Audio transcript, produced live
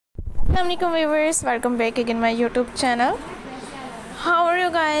Assalamualaikum viewers, welcome back again my YouTube channel. How are you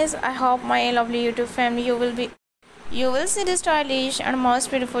guys? I hope my lovely YouTube family you will see the stylish and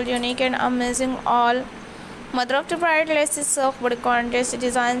most beautiful, unique and amazing all mother of the bride latest soft body contest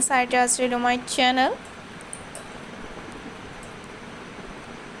design site as to my channel.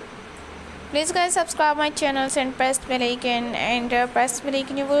 Please guys subscribe my channel and press bell icon press bell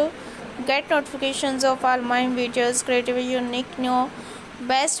icon. You will get notifications of all my videos, creative, unique, new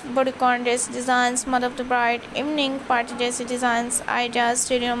best body contest designs, mother of the bride, evening party dress designs,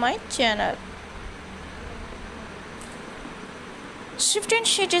 ideas on my channel. Shift and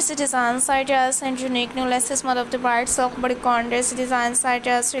sheet dress designs, ideas and unique new latest mother of the bride soft body contest designs,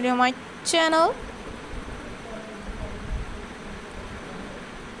 ideas on my channel.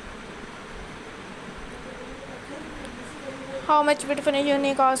 How much beautiful and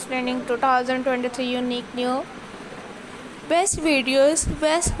unique, outstanding 2023 unique new best videos,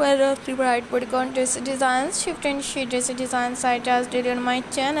 best weather of the bride body contest designs, shift and sheet dress designs, site as did on my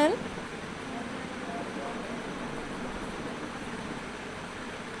channel.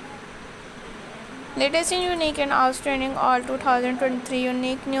 Latest and unique and outstanding all 2023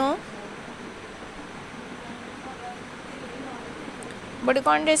 unique new body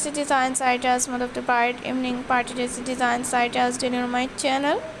contest design, site as mother of the bride, evening party dress design, site as did on my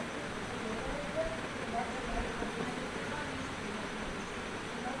channel.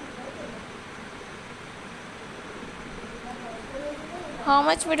 How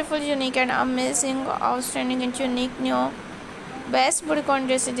much beautiful, unique and amazing, outstanding and unique new best body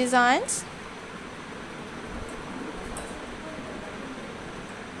contest designs.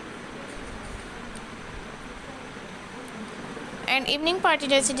 And evening party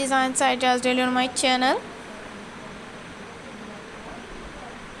dress design site as daily on my channel.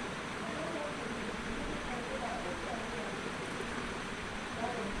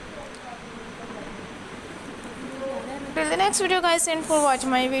 Till the next video guys, and for watch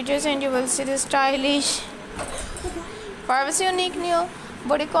my videos and you will see the stylish privacy unique new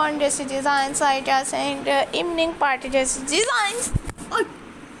body contest design site as and evening party dress designs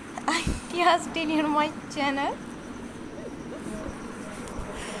ideas daily on my channel.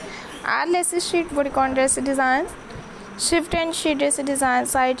 Let's sheet body contest designs, shift and sheet dress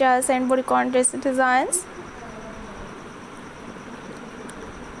designs, ideas and body contest designs,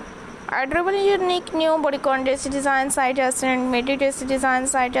 adorable unique new body contest designs, ideas and midi dress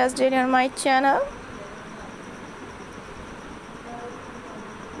designs, ideas daily on my channel.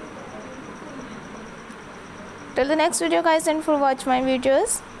 Till the next video guys, and for watch my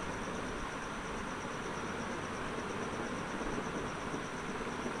videos.